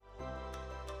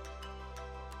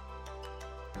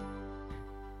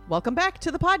Welcome back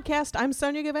to the podcast. I'm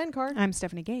Sonia Gavenkar. I'm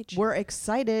Stephanie Gage. We're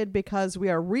excited because we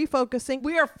are refocusing.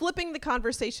 We are flipping the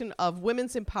conversation of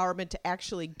women's empowerment to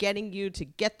actually getting you to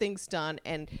get things done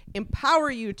and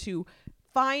empower you to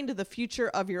find the future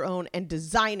of your own and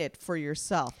design it for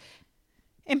yourself.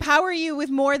 Empower you with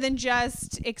more than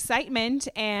just excitement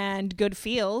and good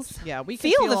feels. Yeah, we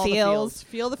can feel all the feels.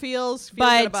 Feel the feels. Feel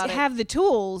good But about it. have the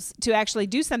tools to actually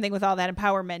do something with all that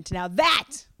empowerment. Now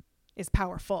that is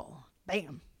powerful.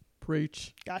 Bam.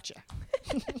 Preach. Gotcha.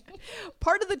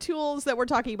 Part of the tools that we're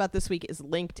talking about this week is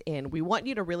LinkedIn. We want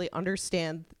you to really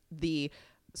understand the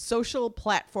social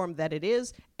platform that it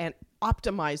is and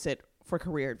optimize it for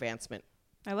career advancement.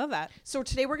 I love that. So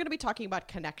today we're going to be talking about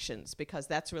connections because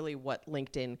that's really what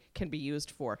LinkedIn can be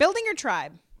used for. Building your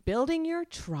tribe. Building your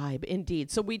tribe, indeed.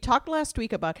 So we talked last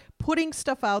week about putting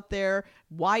stuff out there,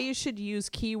 why you should use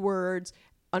keywords,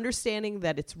 understanding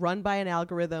that it's run by an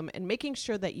algorithm, and making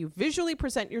sure that you visually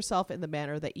present yourself in the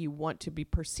manner that you want to be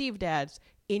perceived as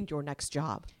in your next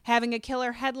job. Having a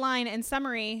killer headline and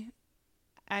summary.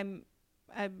 I'm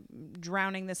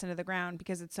drowning this into the ground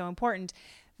because it's so important.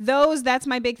 That's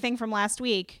my big thing from last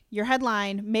week. Your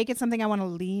headline, make it something I want to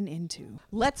lean into.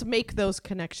 Let's make those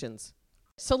connections.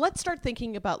 So let's start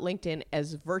thinking about LinkedIn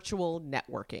as virtual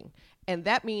networking. And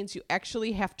that means you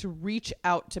actually have to reach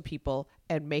out to people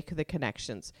and make the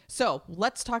connections. So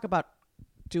let's talk about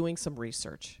doing some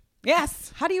research.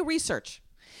 Yes. How do you research?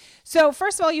 So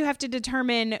first of all, you have to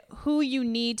determine who you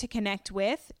need to connect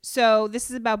with. So this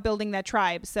is about building that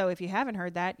tribe. So if you haven't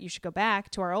heard that, you should go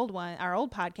back to our old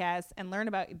podcast and learn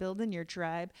about building your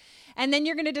tribe. And then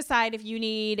you're going to decide if you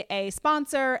need a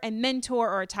sponsor, a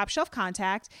mentor, or a top shelf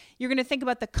contact. You're going to think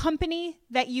about the company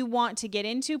that you want to get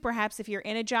into, perhaps if you're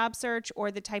in a job search, or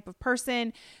the type of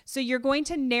person. So you're going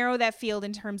to narrow that field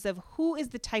in terms of who is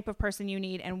the type of person you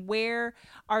need and where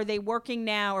are they working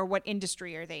now or what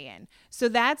industry are they in. So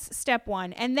that's step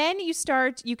one. And then you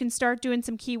can start doing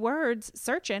some keywords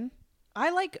searching.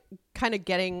 I like kind of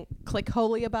getting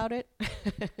click-holy about it.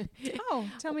 Oh,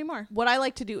 tell me more. What I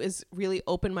like to do is really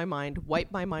open my mind,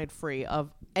 wipe my mind free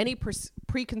of any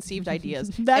preconceived ideas.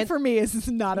 That for me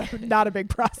is not a big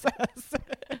process.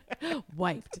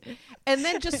 Wiped. And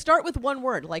then just start with one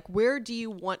word. Like, where do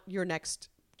you want your next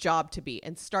job to be?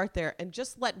 And start there and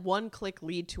just let one click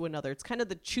lead to another. It's kind of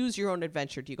the choose your own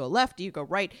adventure. Do you go left? Do you go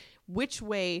right? Which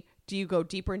way do you go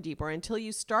deeper and deeper until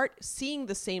you start seeing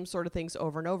the same sort of things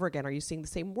over and over again? Are you seeing the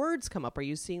same words come up? Are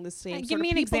you seeing the same Give me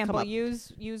an people example. come up?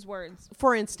 Use words.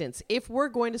 For instance, if we're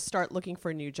going to start looking for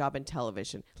a new job in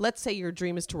television, let's say your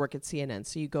dream is to work at CNN.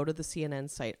 So you go to the CNN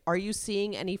site. Are you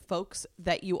seeing any folks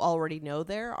that you already know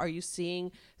there? Are you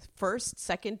seeing first,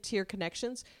 second tier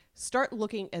connections? Start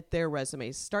looking at their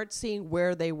resumes. Start seeing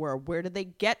where they were. Where did they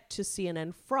get to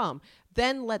CNN from?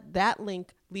 Then let that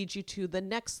link lead you to the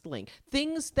next link.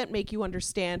 Things that make you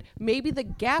understand maybe the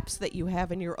gaps that you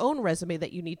have in your own resume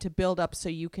that you need to build up so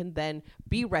you can then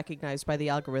be recognized by the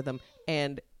algorithm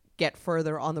and get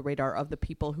further on the radar of the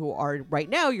people who are right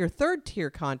now your third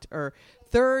tier or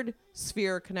third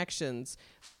sphere connections,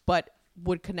 but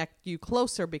would connect you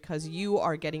closer because you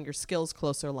are getting your skills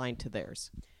closer aligned to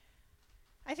theirs.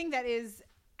 I think that is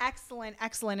excellent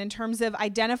in terms of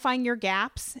identifying your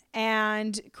gaps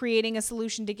and creating a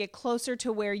solution to get closer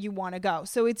to where you want to go.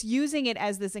 So it's using it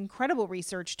as this incredible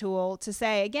research tool to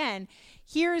say, again,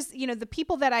 here's, the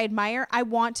people that I admire, I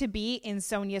want to be in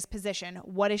Sonia's position.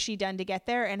 What has she done to get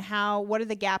there? And what are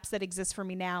the gaps that exist for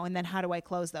me now? And then how do I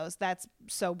close those? That's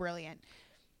so brilliant.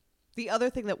 The other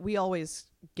thing that we always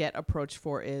get approached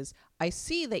for is, I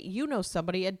see that you know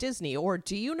somebody at Disney, or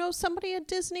do you know somebody at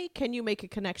Disney? Can you make a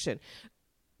connection?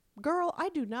 Girl, I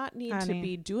do not need to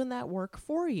be doing that work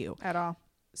for you. At all.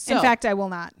 So, in fact, I will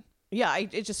not. Yeah,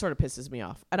 it just sort of pisses me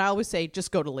off. And I always say,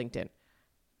 just go to LinkedIn.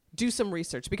 Do some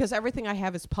research, because everything I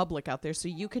have is public out there, so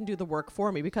you can do the work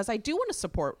for me, because I do want to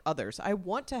support others. I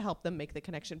want to help them make the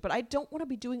connection, but I don't want to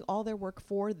be doing all their work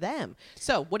for them.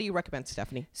 So what do you recommend,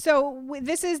 Stephanie? So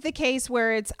this is the case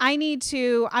where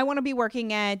I want to be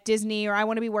working at Disney, or I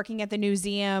want to be working at the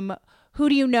museum. Who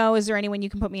do you know? Is there anyone you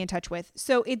can put me in touch with?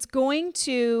 So it's going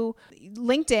to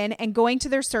LinkedIn and going to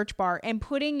their search bar and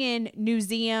putting in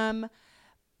museum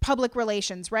public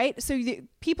relations, right? So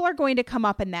people are going to come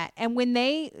up in that. And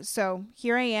so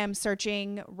here I am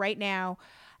searching right now,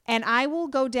 and I will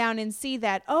go down and see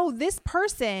that, oh, this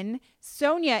person,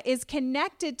 Sonia, is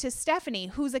connected to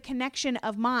Stephanie, who's a connection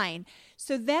of mine.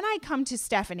 So then I come to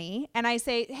Stephanie and I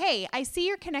say, hey, I see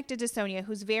you're connected to Sonia,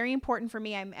 who's very important for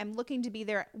me. I'm looking to be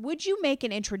there. Would you make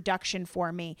an introduction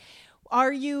for me?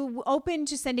 Are you open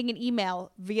to sending an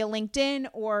email via LinkedIn,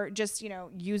 or just,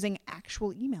 using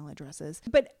actual email addresses?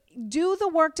 But do the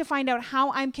work to find out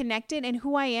how I'm connected and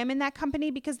who I am in that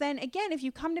company. Because then again, if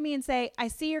you come to me and say, I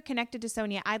see you're connected to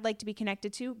Sonia, I'd like to be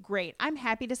connected to, great. I'm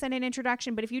happy to send an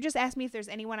introduction. But if you just ask me if there's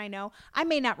anyone I know, I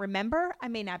may not remember. I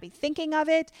may not be thinking of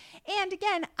it. And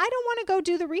again, I don't want to go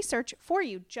do the research for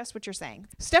you, just what you're saying.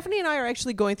 Stephanie and I are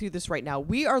actually going through this right now.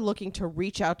 We are looking to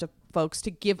reach out to folks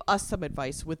to give us some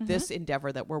advice with this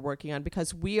endeavor that we're working on,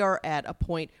 because we are at a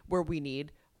point where we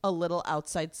need a little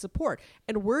outside support.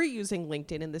 And we're using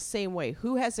LinkedIn in the same way.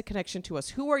 Who has a connection to us?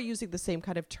 Who are using the same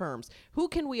kind of terms? Who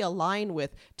can we align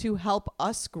with to help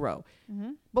us grow?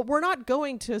 But we're not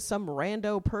going to some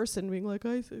rando person being like,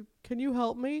 can you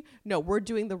help me? No, we're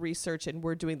doing the research and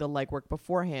we're doing the legwork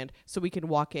beforehand so we can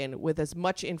walk in with as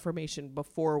much information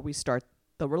before we start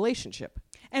the relationship.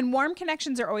 And warm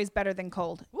connections are always better than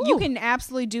cold. Ooh. You can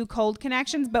absolutely do cold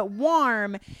connections, but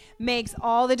warm makes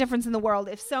all the difference in the world.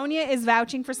 If Sonia is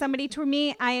vouching for somebody to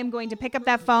me, I am going to pick up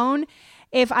that phone.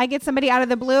 If I get somebody out of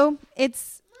the blue,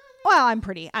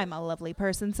 I'm a lovely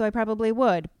person, so I probably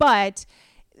would, but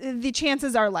the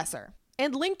chances are lesser.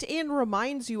 And LinkedIn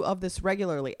reminds you of this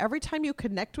regularly. Every time you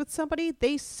connect with somebody,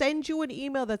 they send you an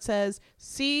email that says,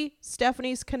 see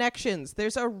Stephanie's connections.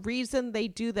 There's a reason they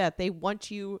do that. They want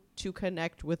you to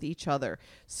connect with each other.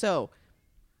 So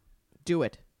do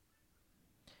it.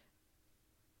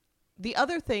 The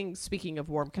other thing, speaking of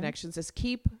warm connections, is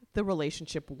keep the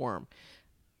relationship warm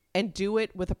and do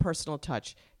it with a personal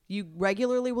touch. You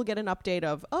regularly will get an update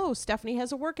of, oh, Stephanie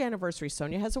has a work anniversary.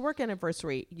 Sonia has a work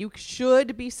anniversary. You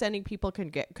should be sending people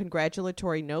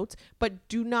congratulatory notes, but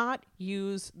do not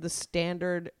use the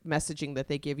standard messaging that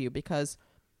they give you, because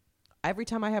every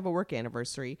time I have a work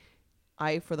anniversary,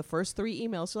 for the first 3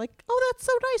 emails, you're like, oh, that's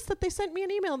so nice that they sent me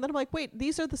an email. And then I'm like, wait,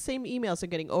 these are the same emails I'm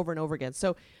getting over and over again.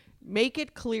 So make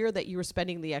it clear that you were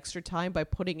spending the extra time by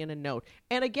putting in a note.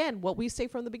 And again, what we say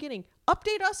from the beginning,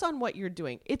 update us on what you're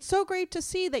doing. It's so great to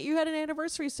see that you had an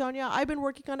anniversary, Sonia. I've been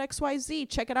working on XYZ.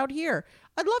 Check it out here.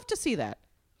 I'd love to see that.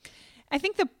 I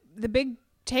think the big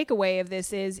takeaway of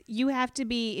this is you have to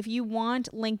be, if you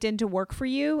want LinkedIn to work for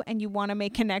you and you want to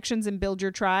make connections and build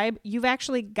your tribe, you've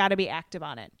actually got to be active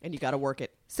on it. And you got to work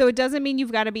it. So it doesn't mean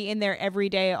you've got to be in there every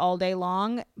day, all day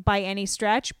long by any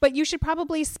stretch, but you should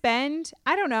probably spend,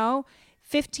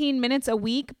 15 minutes a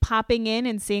week popping in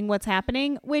and seeing what's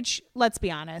happening, which, let's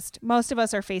be honest, most of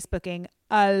us are Facebooking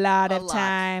a lot of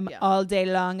time all day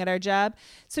long at our job.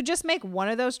 So just make one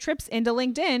of those trips into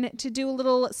LinkedIn to do a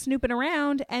little snooping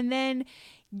around, and then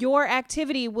your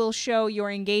activity will show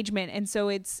your engagement. And so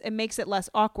it makes it less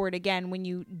awkward again when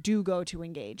you do go to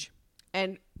engage.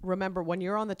 And remember, when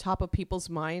you're on the top of people's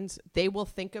minds, they will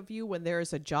think of you when there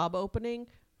is a job opening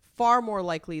far more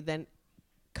likely than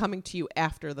coming to you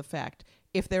after the fact.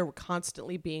 If they're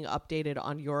constantly being updated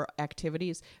on your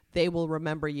activities, they will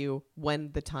remember you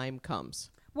when the time comes.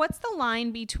 What's the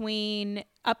line between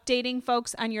updating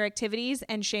folks on your activities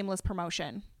and shameless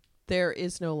promotion? There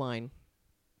is no line.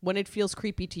 When it feels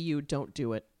creepy to you, don't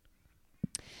do it.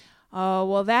 Oh,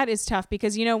 well, that is tough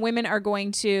because, women are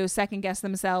going to second guess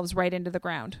themselves right into the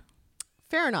ground.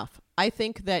 Fair enough. I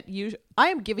think that I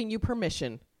am giving you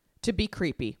permission to be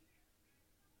creepy.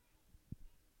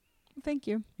 Thank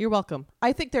you. You're welcome.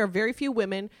 I think there are very few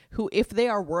women who, if they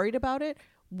are worried about it,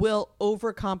 will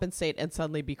overcompensate and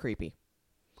suddenly be creepy.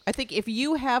 I think if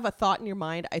you have a thought in your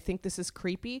mind, I think this is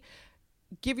creepy,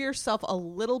 give yourself a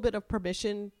little bit of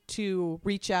permission to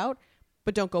reach out,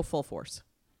 but don't go full force.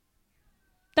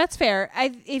 That's fair.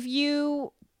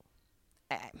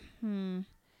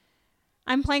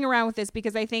 I'm playing around with this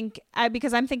because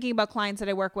I'm thinking about clients that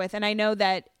I work with, and I know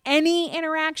that any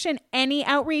interaction, any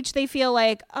outreach, they feel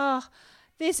like, oh,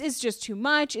 this is just too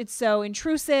much. It's so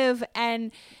intrusive,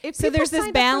 and so there's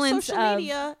this balance of social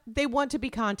media. They want to be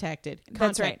contacted.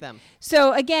 Contact them.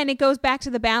 So again, it goes back to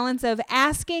the balance of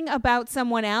asking about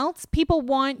someone else. People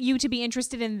want you to be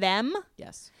interested in them.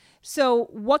 Yes. So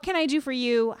what can I do for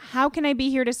you? How can I be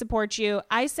here to support you?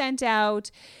 I sent out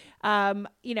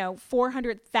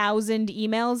 400,000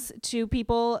 emails to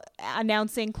people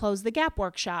announcing Close the Gap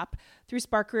workshop through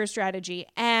Spark Career Strategy.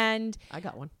 And I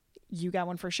got one. You got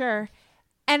one for sure.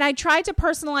 And I tried to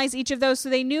personalize each of those so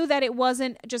they knew that it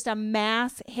wasn't just a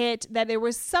mass hit, that there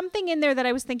was something in there that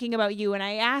I was thinking about you. And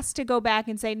I asked to go back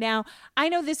and say, now, I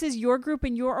know this is your group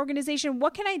and your organization.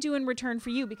 What can I do in return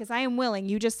for you? Because I am willing.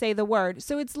 You just say the word.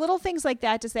 So it's little things like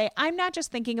that to say, I'm not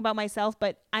just thinking about myself,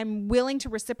 but I'm willing to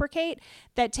reciprocate,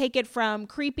 that take it from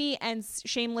creepy and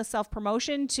shameless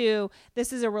self-promotion to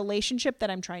this is a relationship that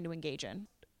I'm trying to engage in.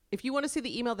 If you want to see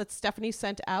the email that Stephanie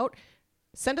sent out,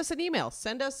 send us an email,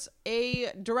 send us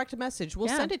a direct message. We'll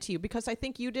send it to you because I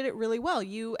think you did it really well.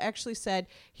 You actually said,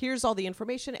 here's all the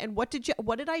information. And what did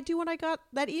I do when I got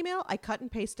that email? I cut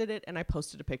and pasted it and I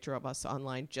posted a picture of us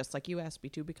online just like you asked me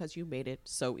to because you made it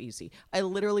so easy. I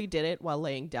literally did it while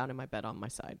laying down in my bed on my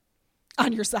side.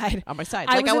 On your side. On my side.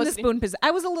 I was in the spoon position.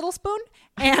 I was a little spoon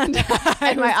and,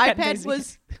 and my iPad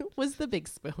was the big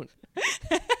spoon.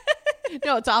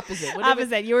 No, it's opposite.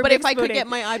 Opposite. You were but big if I could spooning. get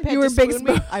my iPad You were to big spoon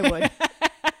me, I would.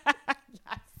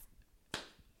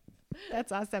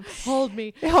 That's awesome. Hold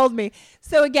me.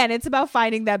 So again, it's about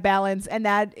finding that balance, and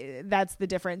that's the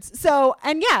difference. So,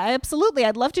 and yeah, absolutely.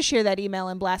 I'd love to share that email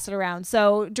and blast it around.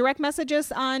 So direct message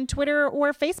us on Twitter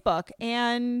or Facebook,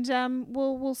 and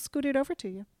we'll scoot it over to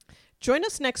you. Join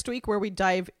us next week where we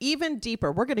dive even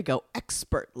deeper. We're going to go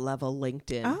expert level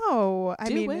LinkedIn. Oh, I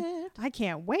mean, it. I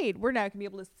can't wait. We're not going to be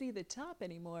able to see the top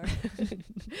anymore.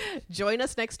 Join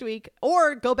us next week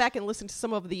or go back and listen to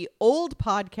some of the old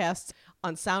podcasts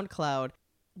on SoundCloud.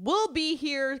 We'll be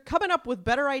here coming up with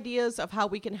better ideas of how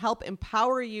we can help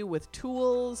empower you with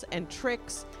tools and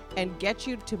tricks and get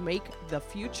you to make the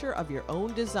future of your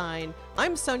own design.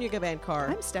 I'm Sonia Gavankar.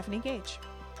 I'm Stephanie Gage.